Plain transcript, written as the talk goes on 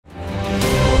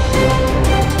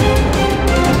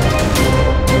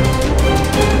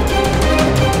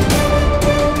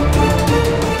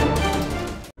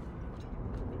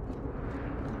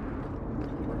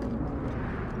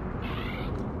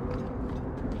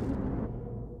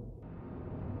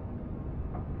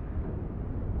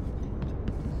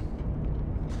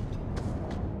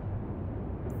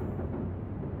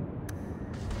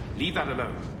Leave that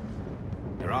alone.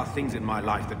 There are things in my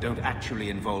life that don't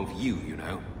actually involve you, you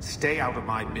know. Stay out of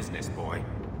my business, boy.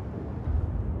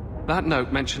 That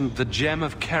note mentioned the Gem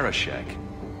of Kirkwall.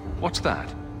 What's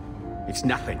that? It's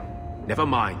nothing. Never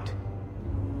mind.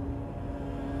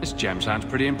 This gem sounds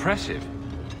pretty impressive.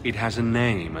 It has a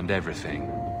name and everything.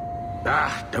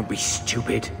 Ah, don't be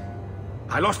stupid.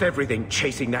 I lost everything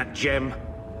chasing that gem.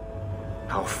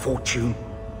 Our fortune,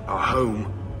 our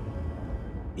home,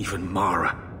 even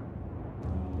Mara.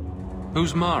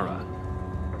 Who's Mara?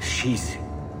 She's...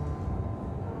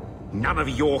 none of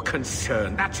your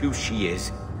concern. That's who she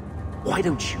is. Why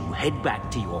don't you head back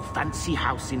to your fancy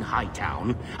house in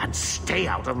Hightown and stay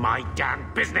out of my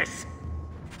damn business?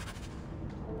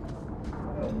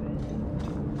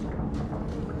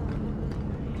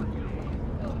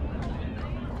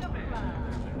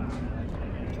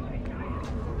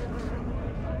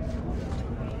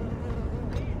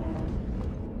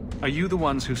 Are you the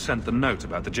ones who sent the note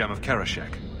about the Gem of Kirkwall?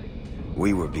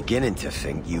 We were beginning to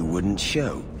think you wouldn't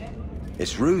show.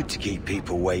 It's rude to keep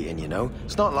people waiting, you know?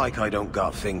 It's not like I don't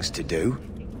got things to do.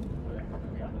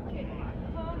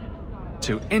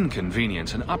 To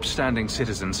inconvenience an upstanding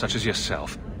citizen such as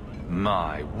yourself.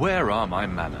 My, where are my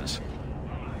manners?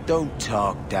 Don't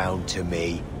talk down to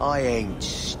me. I ain't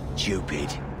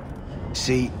stupid.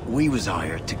 See, we was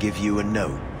hired to give you a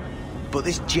note. But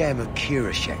this Gem of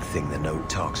Kirkwall thing the note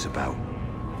talks about,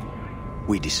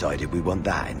 we decided we want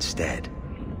that instead.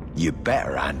 You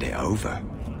better hand it over.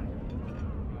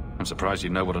 I'm surprised you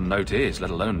know what a note is, let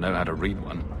alone know how to read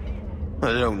one.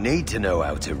 I don't need to know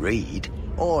how to read.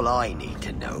 All I need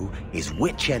to know is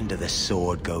which end of the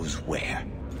sword goes where.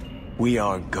 We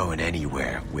aren't going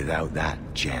anywhere without that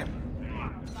gem.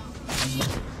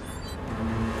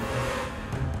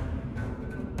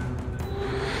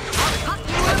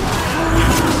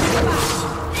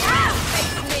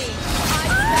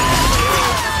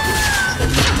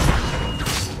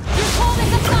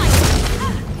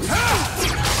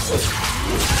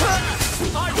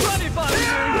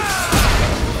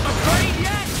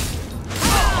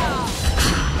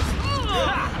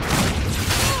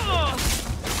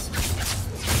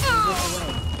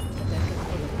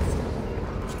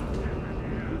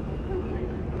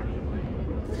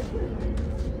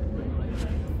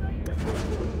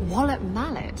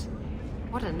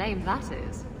 That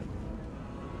is.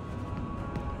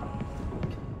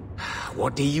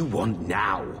 What do you want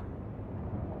now?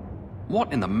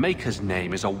 What in the Maker's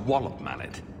name is a wallop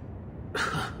mallet?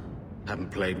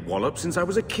 Haven't played wallop since I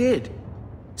was a kid.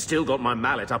 Still got my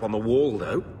mallet up on the wall,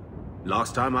 though.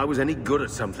 Last time I was any good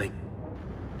at something.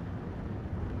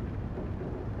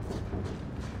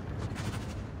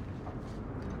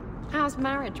 How's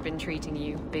marriage been treating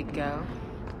you, big girl?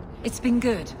 It's been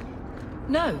good.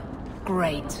 No,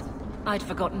 great. I'd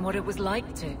forgotten what it was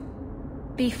like to...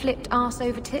 Be flipped arse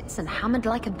over tits and hammered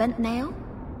like a bent nail?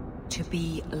 To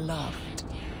be loved.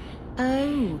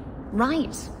 Oh,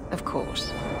 right, of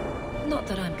course. Not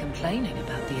that I'm complaining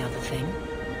about the other thing.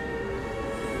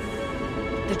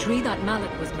 The tree that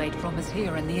mallet was made from is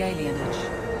here in the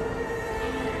alienage.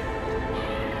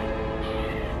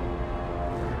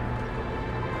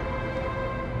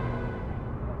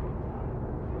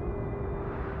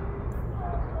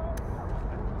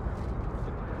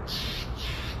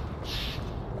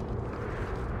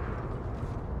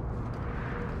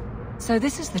 So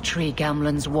this is the tree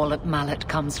Gamlen's wallop mallet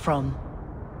comes from.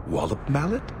 Wallop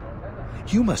mallet?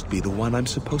 You must be the one I'm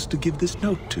supposed to give this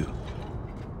note to.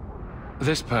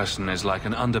 This person is like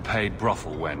an underpaid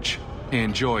brothel wench. He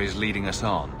enjoys leading us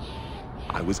on.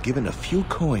 I was given a few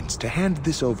coins to hand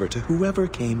this over to whoever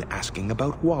came asking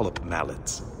about wallop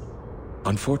mallets.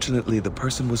 Unfortunately, the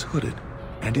person was hooded,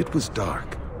 and it was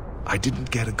dark. I didn't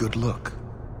get a good look.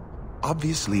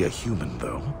 Obviously a human,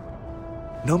 though.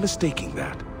 No mistaking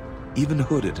that. Even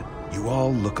hooded, you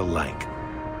all look alike.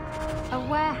 A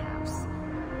warehouse?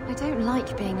 I don't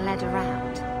like being led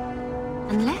around.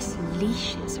 Unless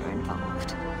leashes are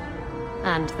involved.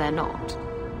 And they're not.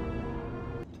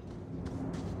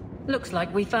 Looks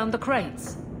like we found the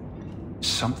crates.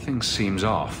 Something seems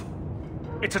off.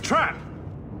 It's a trap!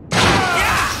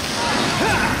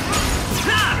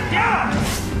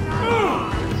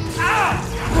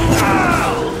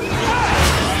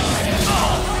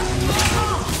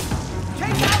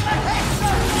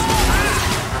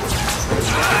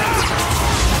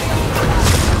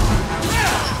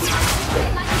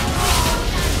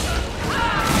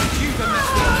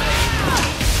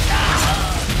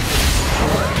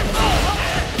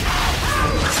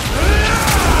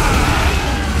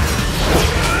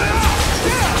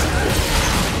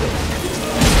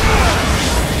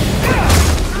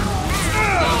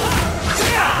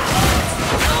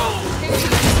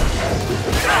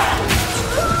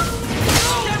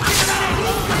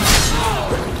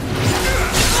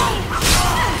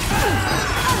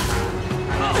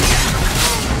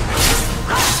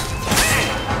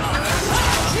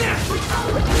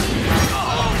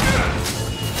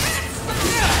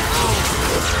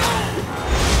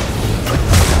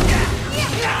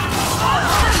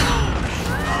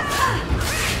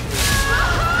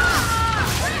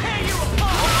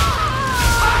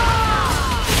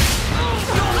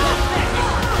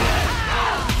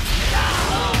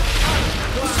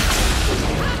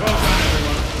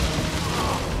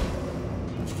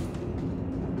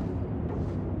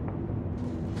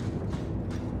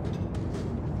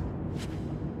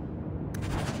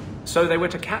 So they were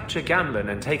to capture Gamlen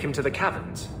and take him to the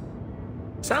caverns.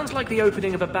 Sounds like the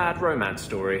opening of a bad romance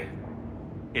story.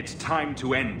 It's time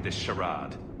to end this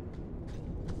charade.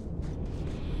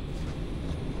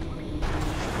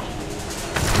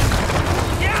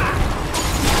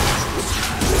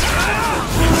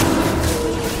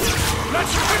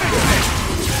 Let's finish this!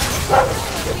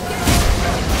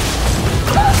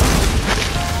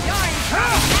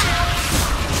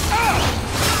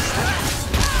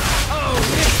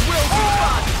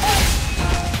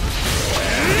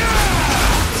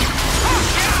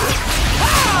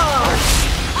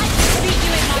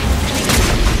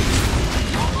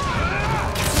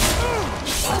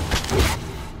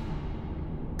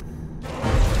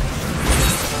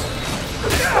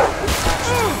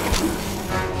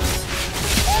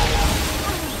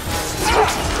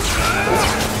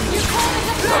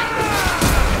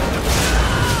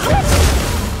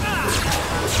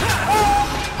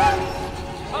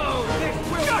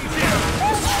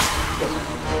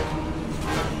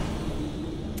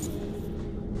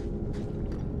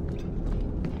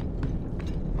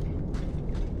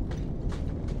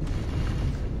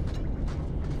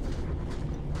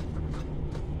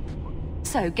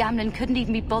 So, Gamlen couldn't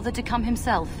even be bothered to come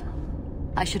himself.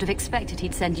 I should have expected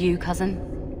he'd send you,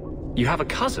 cousin. You have a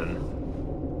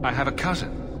cousin? I have a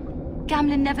cousin.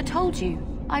 Gamlen never told you.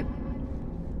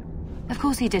 Of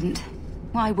course he didn't.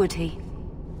 Why would he?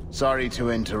 Sorry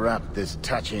to interrupt this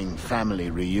touching family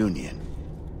reunion,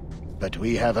 but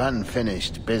we have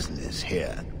unfinished business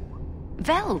here.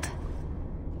 Veld!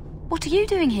 What are you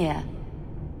doing here?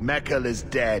 Mekkel is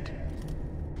dead.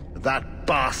 That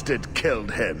bastard killed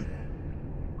him.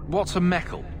 What's a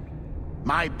Mekkel?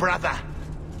 My brother.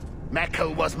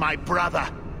 Mekkel was my brother,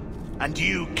 and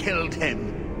you killed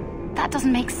him. That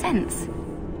doesn't make sense.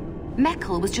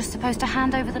 Mekkel was just supposed to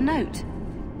hand over the note.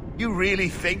 You really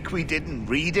think we didn't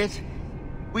read it?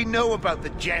 We know about the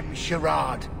gem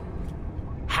charade.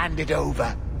 Hand it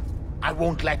over. I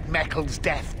won't let Mekkel's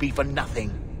death be for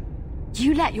nothing.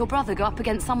 You let your brother go up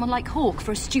against someone like Hawke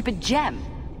for a stupid gem?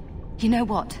 You know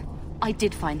what? I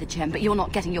did find the gem, but you're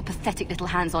not getting your pathetic little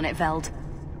hands on it, Veld.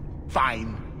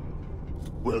 Fine.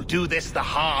 We'll do this the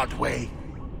hard way.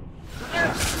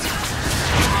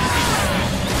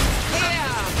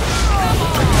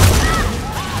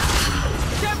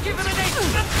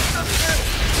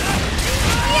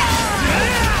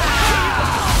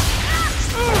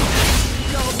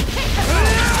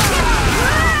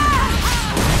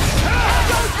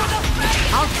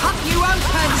 I'll cut you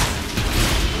open!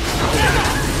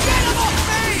 Get him off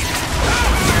me!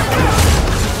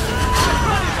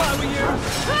 If I were you!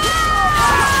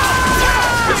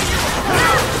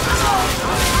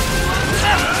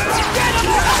 Get him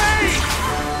off me!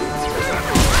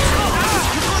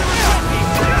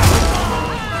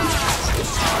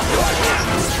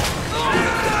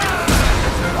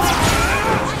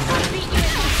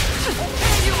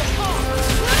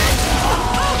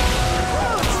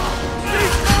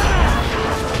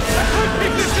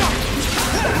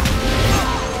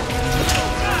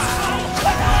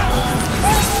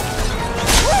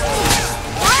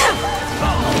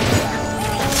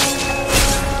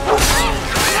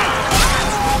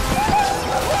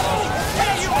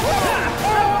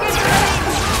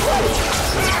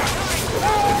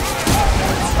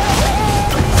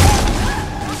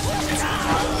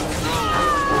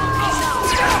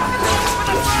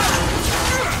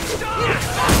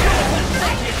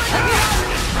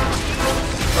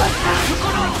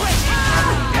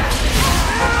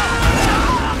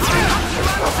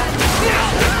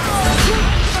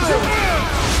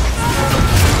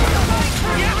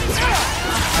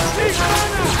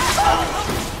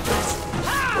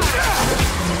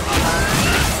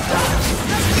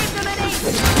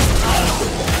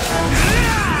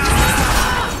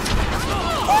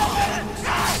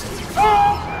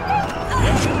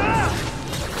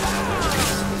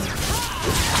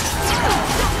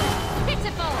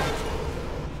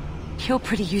 You're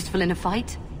pretty useful in a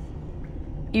fight.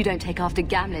 You don't take after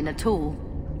Gamlen at all.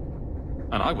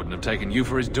 And I wouldn't have taken you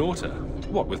for his daughter.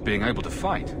 What with being able to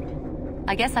fight?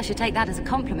 I guess I should take that as a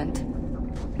compliment.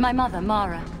 My mother,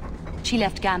 Mara, she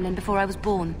left Gamlen before I was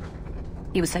born.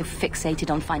 He was so fixated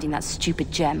on finding that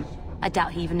stupid gem, I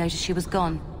doubt he even noticed she was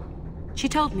gone. She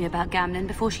told me about Gamlen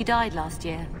before she died last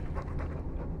year.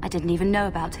 I didn't even know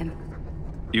about him.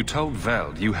 You told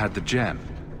Veld you had the gem.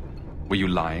 Were you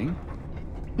lying?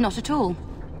 Not at all.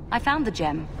 I found the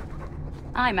gem.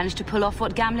 I managed to pull off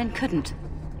what Gamlen couldn't.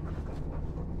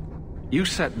 You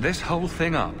set this whole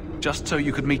thing up just so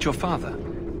you could meet your father?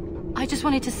 I just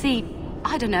wanted to see,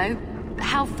 I don't know,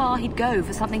 how far he'd go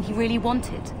for something he really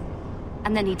wanted.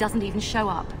 And then he doesn't even show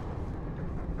up.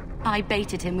 I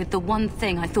baited him with the one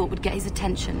thing I thought would get his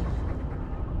attention.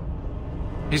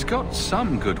 He's got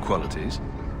some good qualities.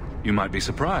 You might be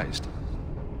surprised.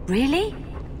 Really?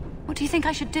 What do you think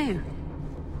I should do?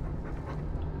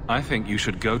 I think you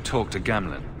should go talk to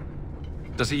Gamlen.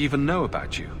 Does he even know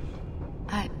about you?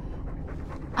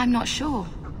 I'm not sure.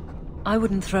 I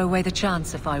wouldn't throw away the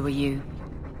chance if I were you.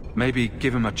 Maybe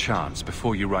give him a chance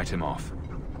before you write him off.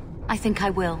 I think I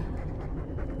will.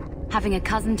 Having a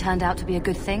cousin turned out to be a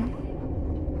good thing.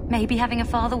 Maybe having a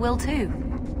father will too.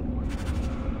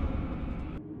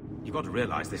 You've got to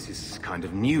realize this is kind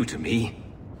of new to me.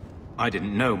 I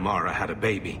didn't know Mara had a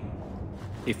baby.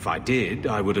 If I did,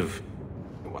 I would have,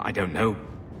 I don't know,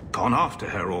 gone after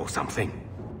her or something.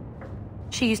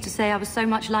 She used to say I was so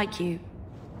much like you,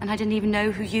 and I didn't even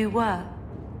know who you were.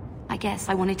 I guess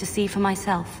I wanted to see for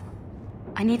myself.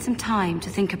 I need some time to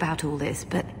think about all this,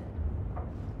 but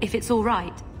if it's all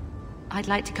right, I'd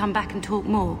like to come back and talk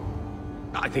more.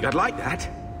 I think I'd like that.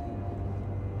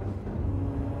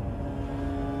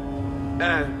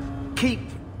 Keep,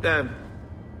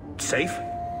 safe.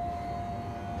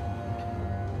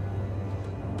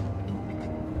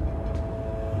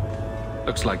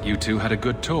 Looks like you two had a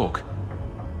good talk.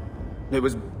 It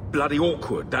was bloody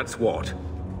awkward, that's what.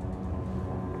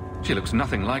 She looks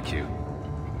nothing like you.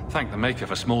 Thank the Maker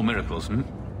for small miracles, hmm?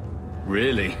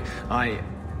 Really?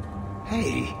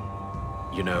 Hey.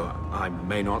 You know, I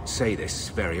may not say this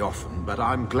very often, but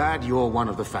I'm glad you're one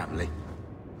of the family.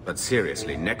 But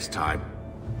seriously, next time,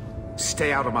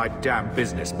 stay out of my damn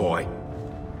business, boy.